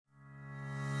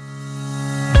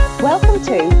Welcome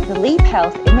to the Leap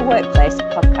Health in the Workplace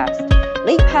podcast.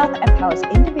 Leap Health empowers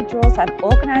individuals and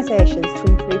organisations to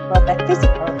improve both their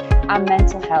physical and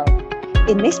mental health.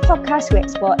 In this podcast, we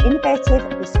explore innovative,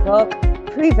 bespoke,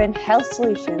 proven health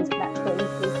solutions that will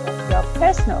improve both your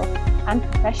personal and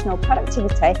professional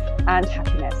productivity and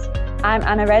happiness. I'm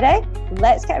Anna Reddy.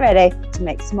 Let's get ready to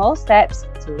make small steps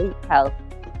to Leap Health.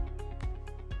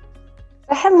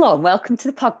 Hello and welcome to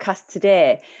the podcast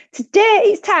today. Today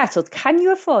it's titled, Can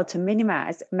You Afford to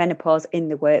Minimise Menopause in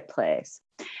the Workplace?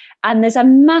 And there's a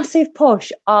massive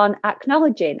push on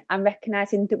acknowledging and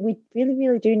recognising that we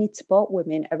really do need to support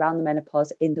women around the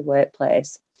menopause in the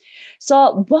workplace.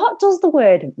 So what does the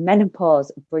word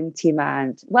menopause bring to your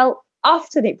mind? Well,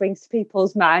 often it brings to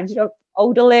people's minds,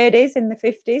 older ladies in the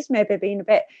 50s, maybe being a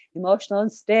bit emotional and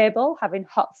unstable, having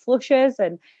hot flushes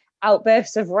and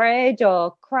outbursts of rage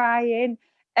or crying.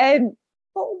 But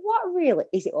what really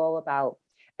is it all about?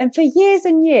 And for years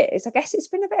and years, I guess it's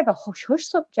been a bit of a hush-hush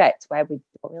subject where we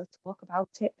don't really talk about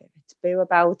it, a bit of a taboo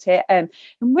about it. And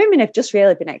women have just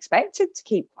really been expected to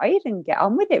keep quiet and get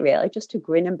on with it, really, just to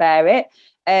grin and bear it.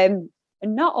 And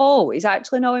not always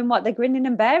actually knowing what they're grinning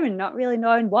and bearing, not really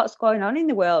knowing what's going on in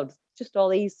the world. Just all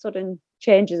these sudden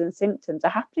changes and symptoms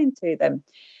are happening to them.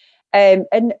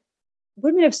 And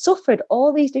women have suffered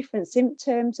all these different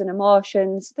symptoms and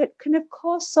emotions that can have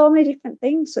caused so many different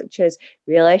things, such as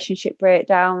relationship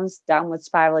breakdowns, downward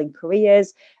spiraling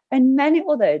careers, and many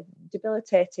other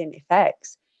debilitating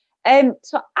effects.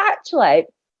 So actually,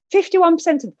 51%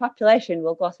 of the population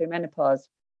will go through menopause,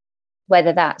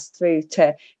 whether that's through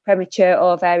to premature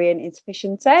ovarian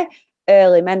insufficiency,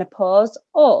 early menopause,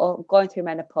 or going through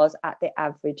menopause at the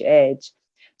average age.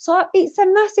 So it's a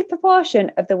massive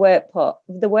proportion of the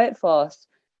workforce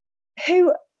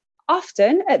who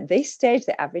often at this stage,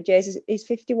 the average age is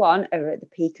 51, are at the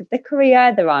peak of their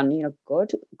career, they're on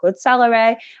good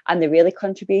salary, and they're really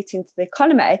contributing to the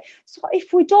economy. So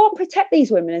if we don't protect these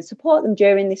women and support them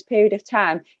during this period of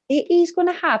time, it is going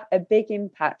to have a big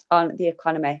impact on the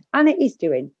economy, and it is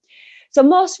doing. So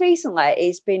most recently,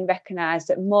 it's been recognised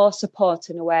that more support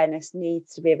and awareness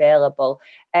needs to be available,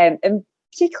 and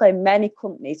particularly many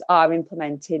companies are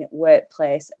implementing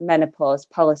workplace menopause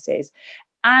policies.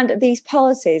 And these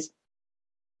policies,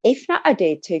 if not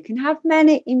adhered to, can have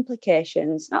many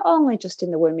implications, not only just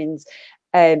in the women's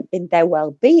in their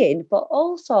well-being, but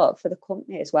also for the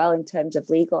company as well in terms of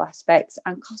legal aspects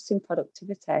and costing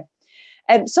productivity.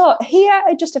 So here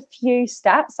are just a few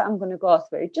stats that I'm going to go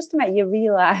through just to make you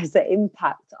realise the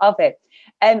impact of it.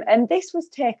 And this was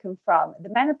taken from the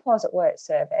Menopause at Work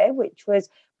survey, which was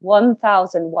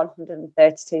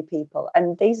 1,132 people.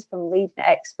 And these are from leading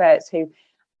experts who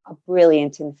are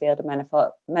brilliant in the field of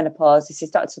menopause. This is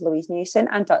Dr. Louise Newson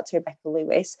and Dr. Rebecca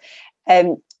Lewis.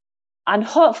 And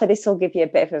hopefully this will give you a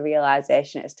bit of a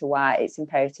realisation as to why it's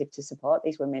imperative to support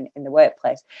these women in the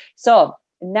workplace. So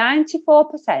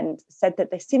 94% said that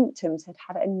the symptoms had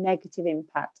had a negative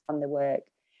impact on the work.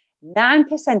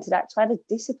 9% had actually had a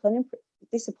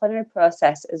disciplinary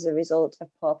process as a result of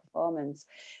poor performance.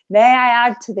 May I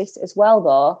add to this as well,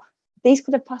 though, these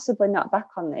could have possibly knocked back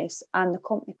on this, and the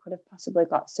company could have possibly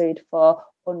got sued for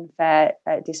unfair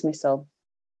dismissal.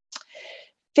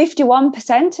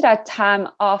 51% had had time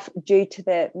off due to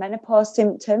the menopause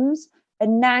symptoms,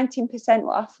 and 19%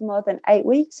 were off for more than 8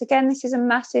 weeks. Again, this is a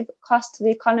massive cost to the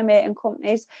economy and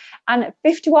companies. And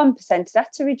 51%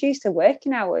 had to reduce their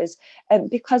working hours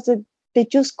because they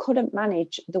just couldn't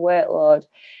manage the workload.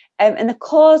 And the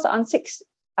cause on six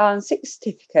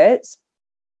certificates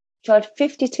showed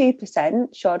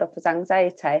 52% showed up as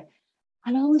anxiety,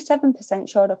 and only 7%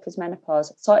 showed up as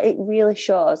menopause. So it really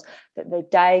shows that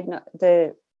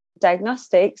the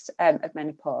diagnostics of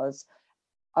menopause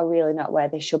are really not where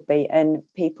they should be, and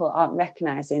people aren't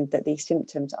recognising that these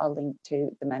symptoms are linked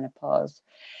to the menopause.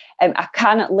 I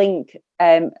can link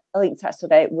a link to that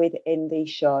study within the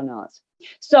show notes.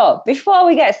 So before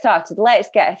we get started, let's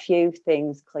get a few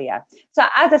things clear. So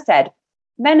as I said,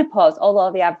 menopause,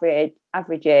 although the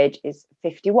average age is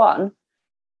 51,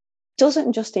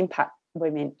 doesn't just impact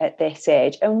women at this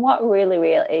age. And what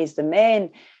really is the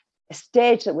main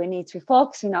stage that we need to be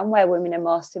focusing on, where women are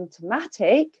most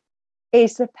symptomatic,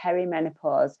 is the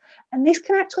perimenopause. And this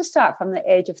can actually start from the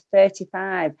age of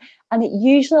 35, and it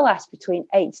usually lasts between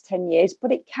 8 to 10 years,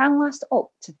 but it can last up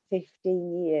to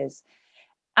 15 years.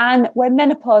 And when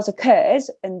menopause occurs,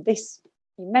 and this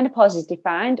menopause is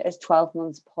defined as 12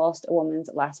 months post a woman's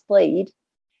last bleed,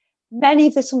 many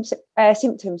of the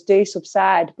symptoms do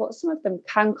subside, but some of them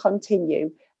can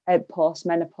continue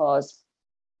post-menopause.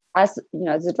 As you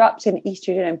know, the drops in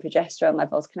estrogen and progesterone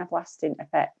levels can have lasting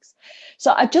effects.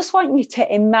 So I just want you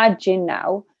to imagine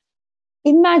now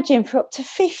Imagine for up to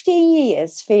 15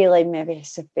 years feeling maybe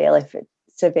severely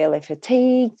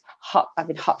fatigued,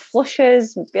 having hot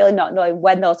flushes, really not knowing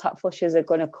when those hot flushes are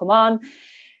going to come on,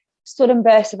 sudden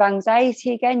bursts of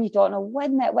anxiety again. You don't know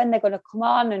when they're going to come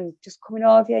on, and just coming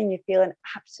over you, and you're feeling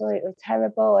absolutely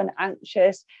terrible and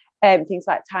anxious. Things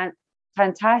like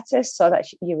tinnitus, so that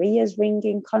your ears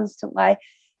ringing constantly.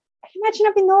 Imagine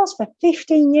having those for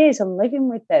 15 years and living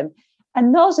with them.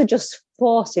 And those are just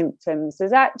 4 symptoms.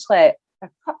 There's actually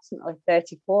approximately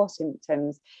 34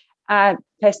 symptoms. I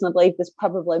personally believe there's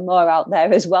probably more out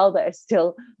there as well that are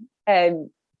still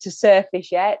to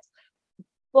surface yet.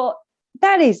 But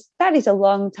that is a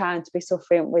long time to be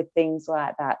suffering with things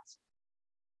like that.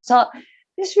 So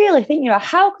just really think,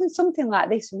 how can something like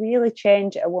this really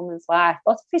change a woman's life,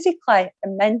 both physically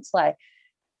and mentally?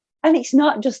 And it's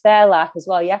not just their life as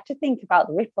well. You have to think about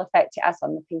the ripple effect it has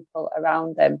on the people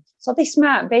around them. So this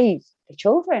might be the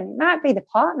children, it might be the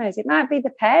partners, it might be the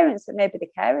parents that maybe the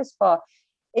carers for,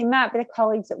 it might be the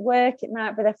colleagues at work, it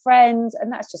might be the friends,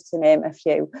 and that's just to name a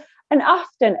few. And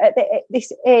often at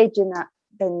this age in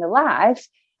the life,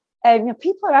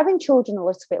 people are having children a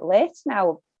little bit late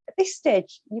now. At this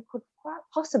stage, you could quite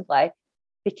possibly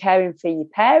be caring for your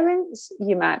parents.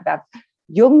 You might have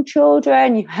young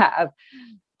children, you might have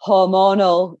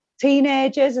hormonal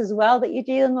teenagers as well that you're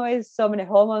dealing with, so many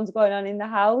hormones going on in the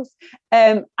house,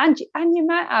 and you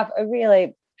might have a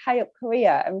really high up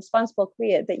career and responsible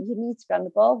career that you need to be on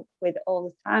the ball with all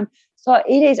the time. So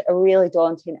it is a really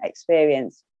daunting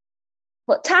experience.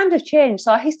 But times have changed.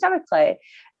 So historically,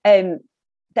 the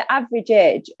average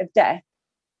age of death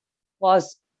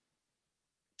was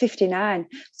 59.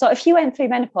 So if you went through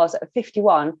menopause at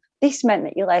 51, this meant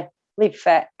that you lived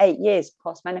for 8 years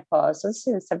post-menopause. So this is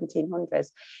in the 1700s.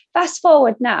 Fast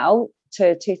forward now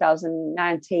to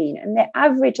 2019, and the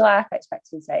average life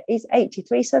expectancy is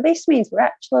 83. So this means we're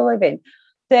actually living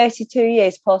 32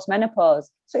 years post-menopause.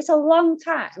 So it's a long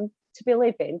time to be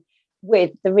living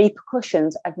with the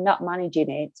repercussions of not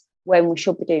managing it when we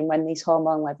should be doing, when these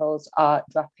hormone levels are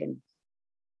dropping.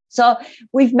 So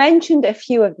we've mentioned a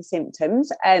few of the symptoms,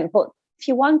 but if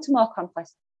you want a more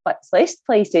complex list,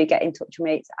 please do get in touch with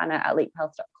me. It's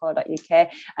anna@leaphealth.co.uk,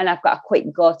 and I've got a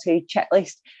quick go-to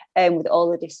checklist with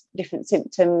all the different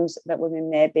symptoms that women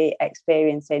may be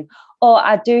experiencing. Or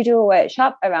I do a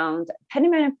workshop around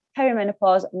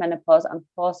perimenopause, menopause, and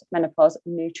post-menopause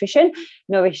nutrition,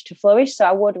 Nourish to Flourish. So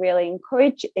I would really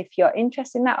encourage, if you're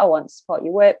interested in that or want to support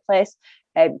your workplace,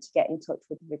 to get in touch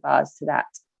with regards to that.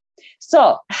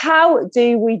 So how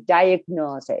do we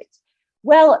diagnose it?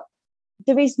 Well,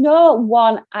 there is no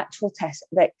one actual test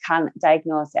that can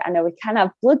diagnose it. I know we can have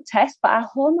blood tests, but our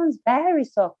hormones vary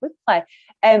so quickly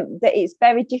that it's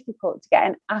very difficult to get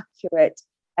an accurate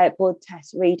blood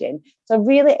test reading. So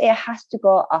really, it has to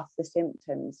go off the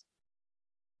symptoms.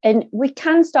 And we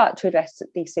can start to address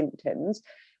these symptoms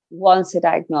once they're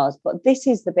diagnosed, but this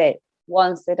is the bit,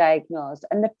 once they're diagnosed.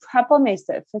 And the problem is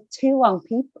that for too long,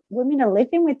 women are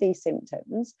living with these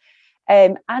symptoms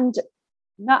and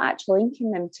not actually linking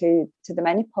them to the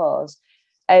menopause.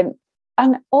 And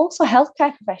also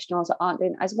healthcare professionals aren't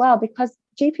doing it as well, because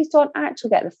GPs don't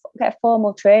actually get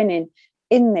formal training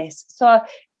in this. So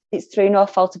it's through no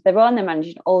fault of their own. They're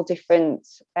managing all different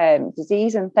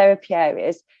disease and therapy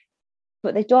areas,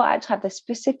 but they don't actually have the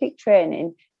specific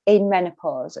training in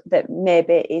menopause that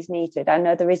maybe is needed. I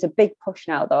know there is a big push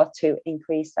now, though, to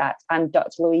increase that. And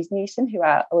Dr. Louise Newson, who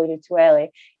I alluded to earlier,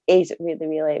 is really,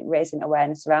 really raising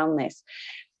awareness around this.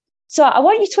 So I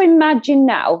want you to imagine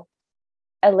now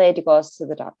a lady goes to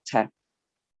the doctor.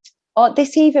 Or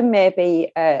this even may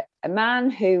be a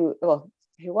man who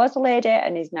was a lady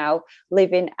and is now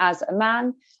living as a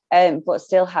man, but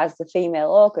still has the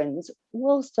female organs,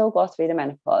 will still go through the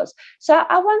menopause. So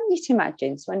I want you to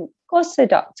imagine, so when he goes to the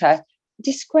doctor,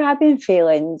 describing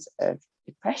feelings of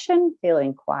depression,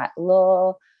 feeling quite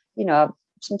low,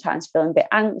 sometimes feeling a bit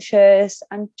anxious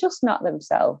and just not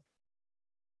themselves.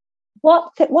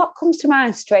 What comes to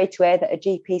mind straight away that a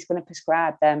GP is going to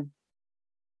prescribe them?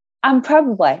 And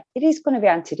probably it is going to be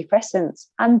antidepressants.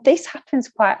 And this happens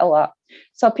quite a lot.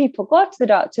 So people go to the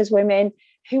doctors, women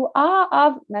who are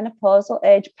of menopausal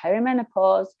age,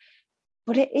 perimenopause,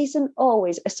 but it isn't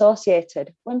always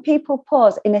associated. When people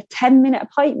pause in a 10-minute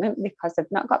appointment because they've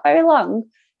not got very long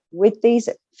with these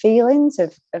feelings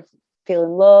of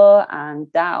feeling low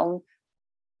and down,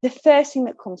 the first thing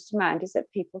that comes to mind is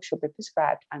that people should be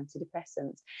prescribed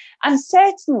antidepressants. And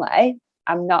certainly,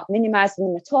 I'm not minimising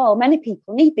them at all. Many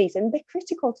people need these and they're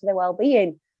critical to their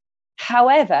well-being.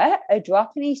 However, a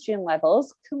drop in estrogen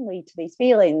levels can lead to these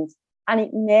feelings, and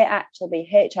it may actually be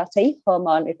HRT,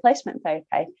 hormone replacement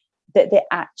therapy, that they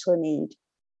actually need.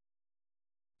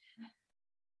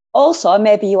 Also,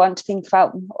 maybe you want to think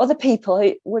about other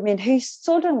people, women who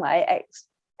suddenly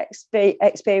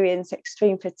experience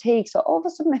extreme fatigue. So all of a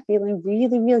sudden they're feeling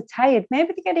really, really tired.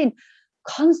 Maybe they're getting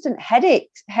constant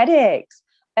headaches.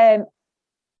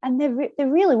 And they're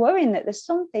really worrying that there's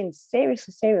something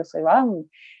seriously wrong.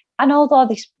 And although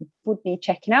this would need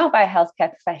checking out by a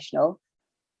healthcare professional,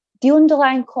 the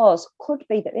underlying cause could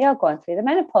be that they are going through the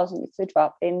menopause and it's a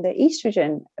drop in the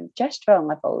estrogen and progesterone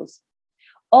levels.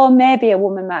 Or maybe a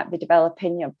woman might be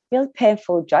developing a really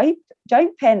painful joint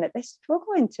pain that they're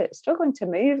struggling to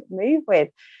move with.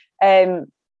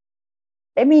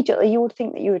 Immediately you would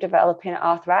think that you were developing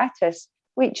arthritis,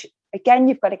 which again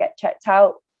you've got to get checked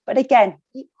out. But again,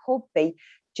 it could be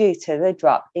due to the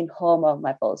drop in hormone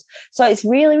levels. So it's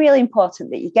really, really important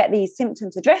that you get these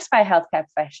symptoms addressed by a healthcare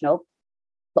professional,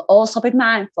 but also be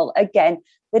mindful again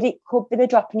that it could be the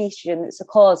drop in estrogen that's the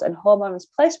cause, and hormone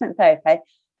replacement therapy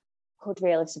could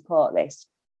really support this.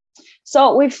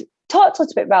 So we've talked a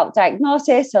little bit about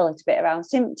diagnosis, a little bit around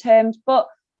symptoms, but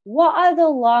what are the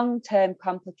long-term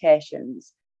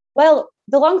complications? Well,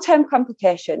 the long-term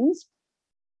complications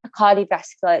are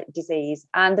cardiovascular disease,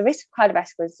 and the risk of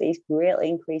cardiovascular disease greatly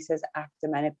increases after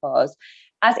menopause.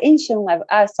 As estrogen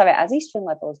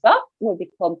levels drop, we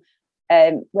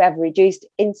have reduced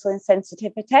insulin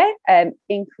sensitivity,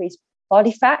 increased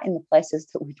body fat in the places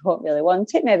that we don't really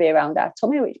want it, maybe around our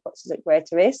tummy, which puts us at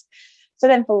greater risk. So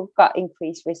then we've got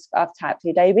increased risk of type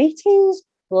 2 diabetes,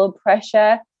 blood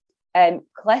pressure,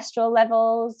 cholesterol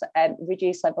levels,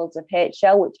 reduced levels of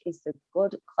HDL, which is the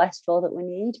good cholesterol that we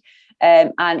need,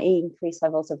 and increased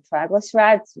levels of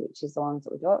triglycerides, which is the ones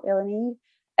that we don't really need.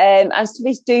 And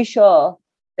studies do show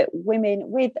that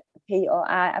women with POI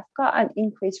have got an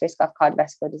increased risk of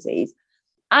cardiovascular disease.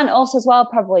 And also as well,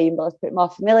 probably you're a little bit more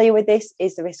familiar with this,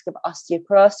 is the risk of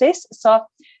osteoporosis. So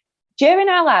during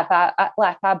our life,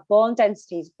 our bone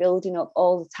density is building up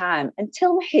all the time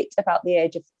until we hit about the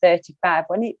age of 35,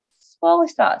 when it slowly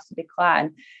starts to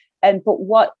decline. But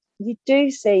what you do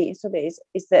see in studies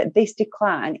is that this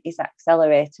decline is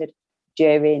accelerated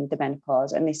during the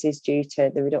menopause, and this is due to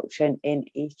the reduction in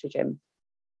estrogen.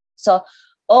 So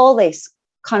all this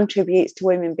contributes to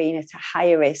women being at a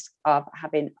higher risk of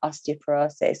having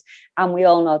osteoporosis. And we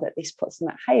all know that this puts them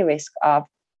at higher risk of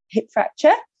hip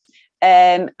fracture.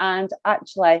 And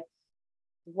actually,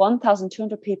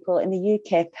 1,200 people in the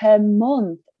UK per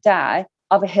month die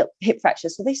of a hip fracture.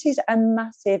 So this is a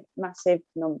massive, massive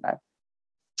number.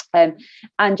 And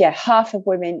yeah, half of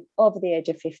women over the age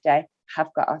of 50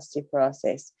 have got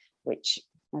osteoporosis, which,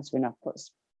 as we know,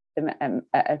 puts them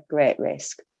at a great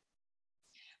risk.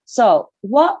 So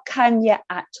what can you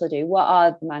actually do? What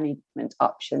are the management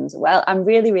options? Well, I'm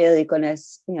really, really going to,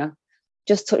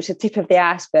 just touch the tip of the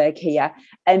iceberg here.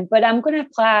 But I'm going to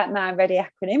apply my READY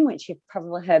acronym, which you've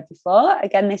probably heard before.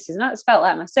 Again, this is not spelled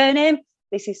like my surname.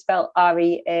 This is spelled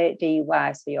READY.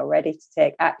 So you're ready to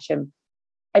take action,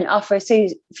 and offer a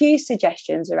few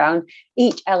suggestions around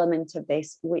each element of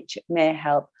this, which may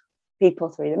help people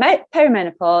through the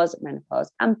perimenopause,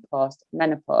 menopause, and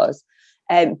post-menopause.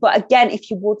 But again,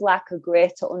 if you would like a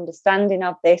greater understanding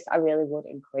of this, I really would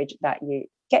encourage that you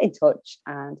get in touch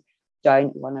and join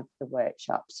one of the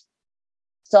workshops.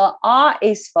 So R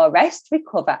is for rest,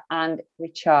 recover, and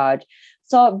recharge.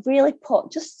 So really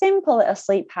put just simple little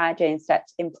sleep hygiene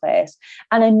steps in place.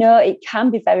 And I know it can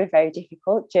be very, very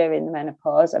difficult during the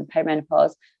menopause and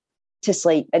perimenopause to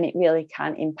sleep, and it really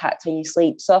can impact on your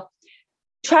sleep. So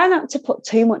try not to put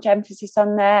too much emphasis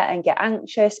on there and get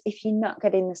anxious if you're not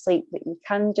getting the sleep that you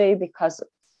can do because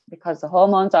the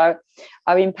hormones are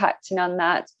impacting on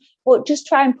that. But just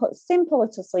try and put simple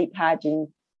little sleep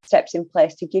hygiene steps in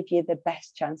place to give you the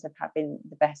best chance of having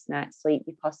the best night's sleep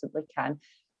you possibly can.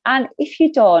 And if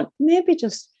you don't, maybe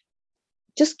just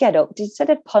get up.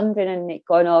 Instead of pondering and it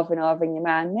going over and over in your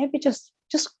mind, maybe just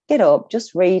get up,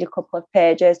 just read a couple of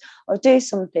pages or do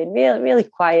something really, really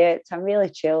quiet and really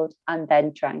chilled, and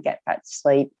then try and get back to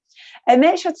sleep. And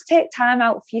make sure to take time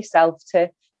out for yourself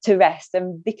to rest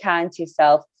and be kind to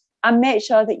yourself, and make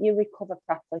sure that you recover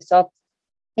properly. So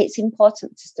it's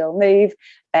important to still move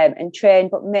and train,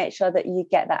 but make sure that you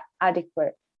get that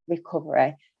adequate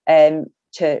recovery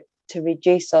to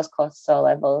reduce those cortisol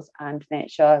levels and make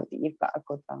sure that you've got a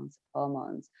good balance of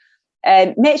hormones.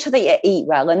 Make sure that you eat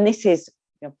well, and this is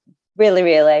really,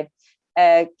 really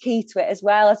key to it as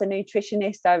well. As a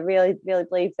nutritionist, I really, really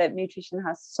believe that nutrition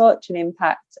has such an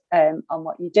impact on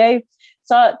what you do.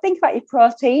 So think about your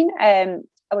protein.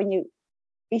 When your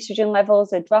estrogen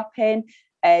levels are dropping,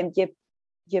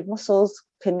 your muscles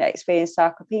can experience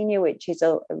sarcopenia, which is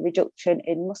a reduction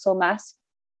in muscle mass.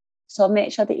 So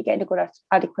make sure that you're getting a good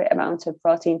adequate amount of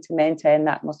protein to maintain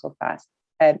that muscle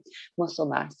muscle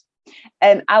mass.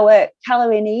 Our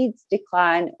calorie needs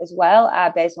decline as well.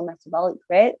 Our basal metabolic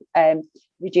rate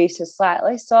reduces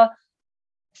slightly. So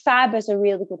fibre is a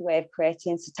really good way of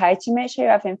creating satiety. Make sure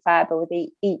you're having fibre with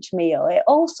each meal. It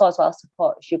also as well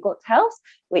supports your gut health,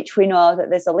 which we know that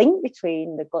there's a link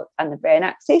between the gut and the brain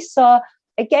axis. So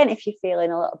again, if you're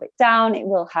feeling a little bit down, it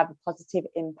will have a positive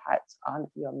impact on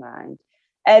your mind.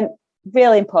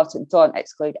 Really important, don't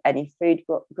exclude any food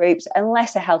groups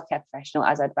unless a healthcare professional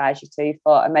has advised you to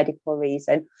for a medical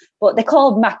reason. But they're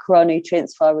called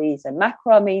macronutrients for a reason.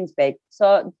 Macro means big,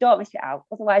 so don't miss it out.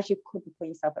 Otherwise, you could be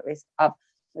putting yourself at risk of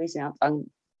losing out on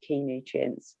key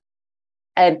nutrients.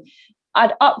 I'd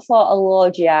opt for a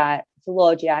low GI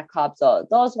carbs, or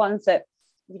those ones that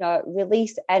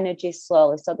release energy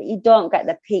slowly so that you don't get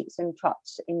the peaks and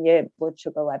troughs in your blood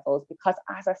sugar levels, because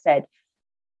as I said,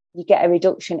 you get a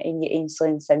reduction in your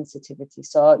insulin sensitivity.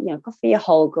 So, go for your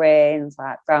whole grains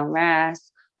like brown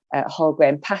rice, whole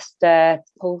grain pasta,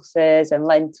 pulses and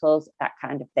lentils, that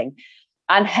kind of thing.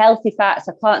 And healthy fats,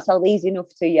 I can't sell these enough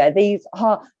to you. These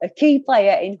are a key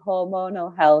player in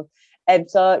hormonal health.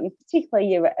 So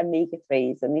particularly your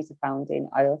omega-3s, and these are found in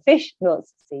oil of fish,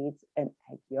 nuts, seeds and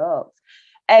egg yolks.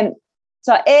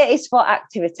 So A is for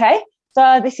activity.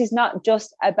 So this is not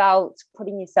just about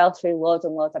putting yourself through loads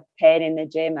and loads of pain in the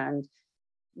gym and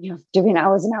doing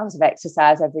hours and hours of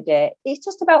exercise every day. It's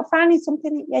just about finding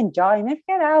something that you enjoy. Maybe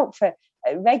get out for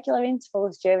regular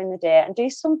intervals during the day and do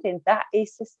something that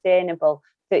is sustainable,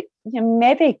 that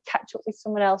maybe catch up with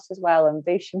someone else as well and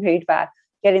boost your mood by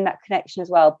getting that connection as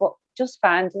well. But just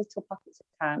find little pockets of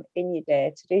time in your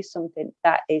day to do something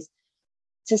that is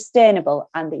sustainable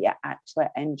and that you actually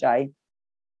enjoy.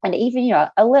 And even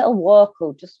a little walk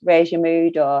will just raise your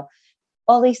mood, or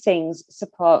all these things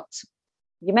support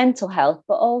your mental health,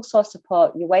 but also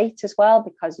support your weight as well,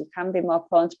 because you can be more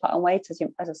prone to put on weight, as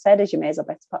I said, as your basal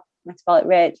metabolic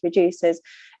rate reduces.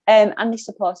 And this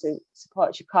supports your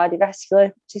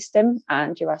cardiovascular system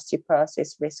and your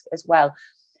osteoporosis risk as well.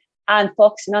 And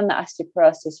focusing on the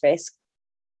osteoporosis risk,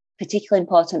 particularly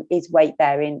important is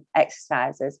weight-bearing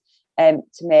exercises to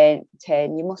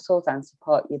maintain your muscles and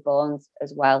support your bones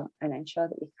as well, and ensure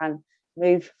that you can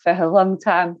move for a long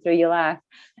time through your life.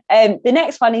 The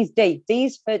next one is D. D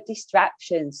is for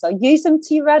distractions. So use them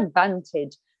to your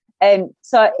advantage.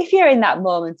 So if you're in that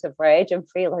moment of rage and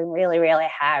feeling really, really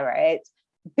irate,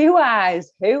 be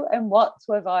wise who and what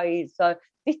to avoid. So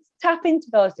tap into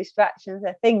those distractions,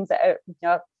 the things that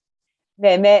are,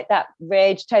 they make that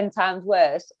rage 10 times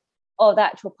worse, or the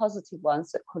actual positive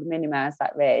ones that could minimize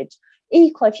that rage.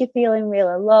 Equally, if you're feeling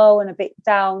really low and a bit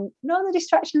down, know the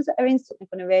distractions that are instantly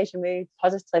going to raise your mood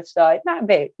positive. So it might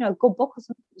be, a good book or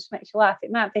something that just makes you laugh. It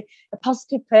might be a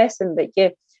positive person that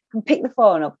you can pick the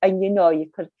phone up and you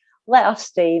could let off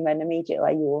steam and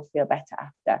immediately you will feel better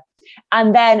after.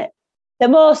 And then the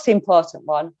most important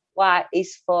one, why,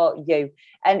 is for you.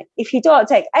 And if you don't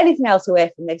take anything else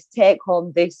away from this, take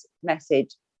home this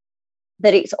message: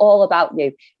 that it's all about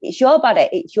you. It's your body,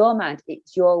 it's your mind,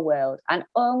 it's your world, and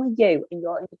only you and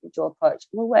your individual approach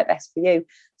will work best for you.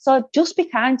 So just be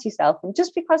kind to yourself, and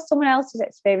just because someone else is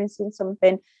experiencing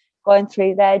something, going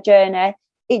through their journey,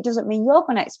 it doesn't mean you're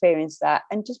going to experience that.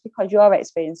 And just because you're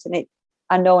experiencing it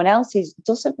and no one else is,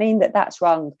 doesn't mean that that's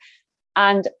wrong.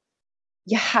 And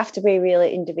you have to be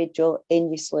really individual in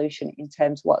your solution in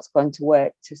terms of what's going to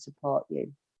work to support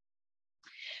you.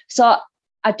 So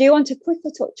I do want to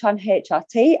quickly touch on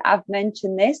HRT. I've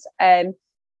mentioned this, but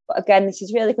again, this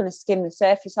is really going to skim the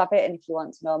surface of it. And if you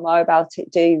want to know more about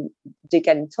it, do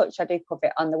get in touch. I do cover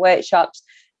it on the workshops.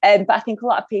 But I think a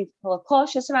lot of people are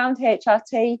cautious around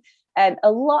HRT.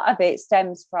 A lot of it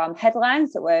stems from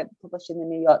headlines that were published in the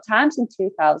New York Times in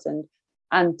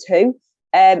 2002.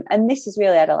 And this has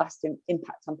really had a lasting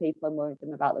impact on people and worried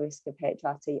them about the risk of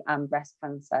HRT and breast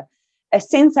cancer.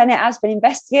 Since then, it has been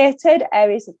investigated.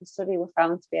 Areas of the study were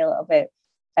found to be a little bit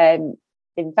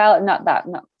invalid, not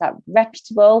that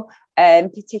reputable,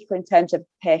 particularly in terms of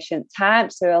patient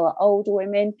types. There are a lot older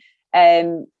women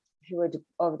who had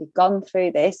already gone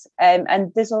through this.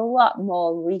 And there's a lot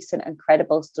more recent and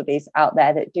credible studies out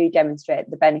there that do demonstrate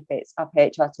the benefits of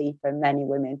HRT for many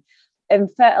women. And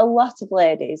for a lot of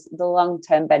ladies, the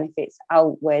long-term benefits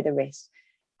outweigh the risks.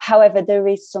 However, there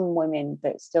is some women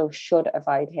that still should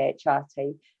avoid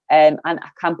HRT. And I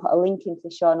can put a link into the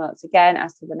show notes again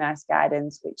as to the NICE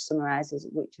guidance, which summarises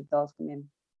which of those women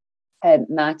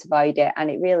might avoid it. And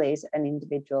it really is an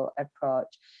individual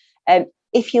approach.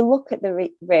 If you look at the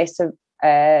race of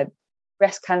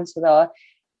breast cancer, though,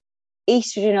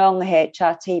 estrogen-only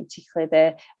HRT,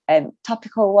 particularly the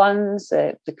topical ones,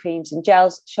 the creams and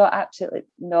gels, show absolutely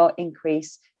no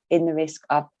increase in the risk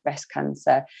of breast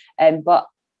cancer. But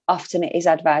often it is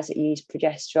advised that you use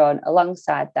progesterone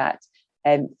alongside that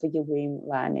for your womb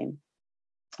lining.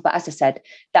 But as I said,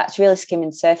 that's really skimming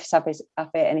the surface of it.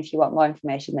 And if you want more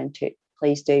information, then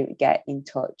please do get in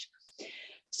touch.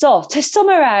 So to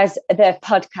summarise the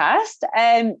podcast,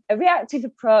 a reactive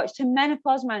approach to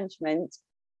menopause management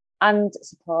and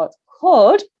support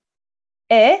could,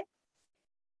 if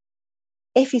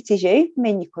it is you,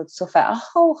 mean you could suffer a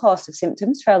whole host of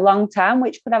symptoms for a long time,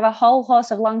 which could have a whole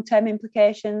host of long-term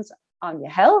implications on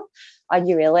your health, on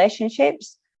your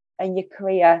relationships, and your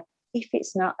career if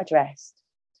it's not addressed.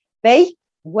 B,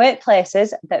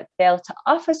 workplaces that fail to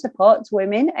offer support to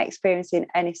women experiencing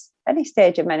any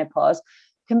stage of menopause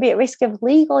can be at risk of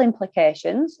legal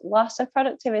implications, loss of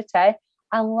productivity,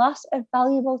 and loss of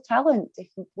valuable talent if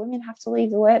women have to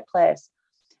leave the workplace.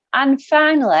 And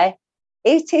finally,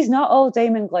 it is not all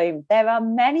doom and gloom. There are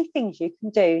many things you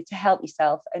can do to help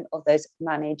yourself and others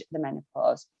manage the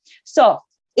menopause. So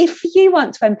if you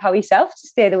want to empower yourself to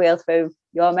steer the wheel through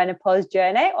your menopause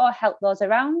journey or help those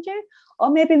around you, or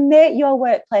maybe make your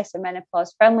workplace a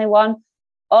menopause-friendly one,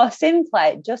 or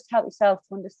simply just help yourself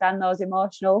to understand those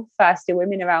emotional, feisty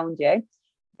women around you,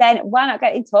 then why not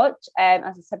get in touch? As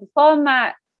I said before,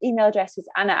 my email address is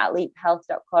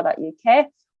anna@leaphealth.co.uk,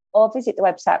 or visit the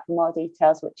website for more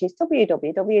details, which is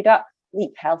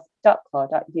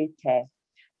www.leaphealth.co.uk.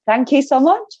 Thank you so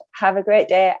much. Have a great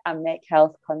day and make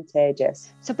health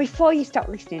contagious. So before you stop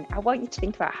listening, I want you to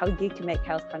think about how you can make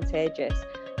health contagious.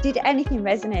 Did anything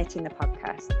resonate in the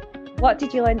podcast? What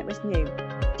did you learn that was new?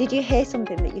 Did you hear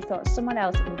something that you thought someone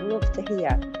else would love to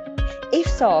hear? If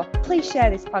so, please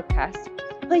share this podcast.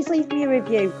 Please leave me a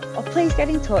review, or please get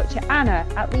in touch at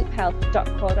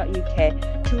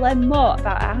anna@leaphealth.co.uk to learn more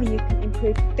about how you can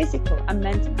improve physical and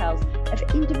mental health of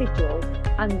individuals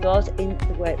and those in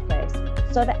the workplace,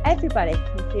 so that everybody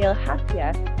can feel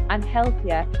happier and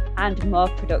healthier and more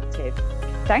productive.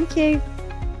 Thank you.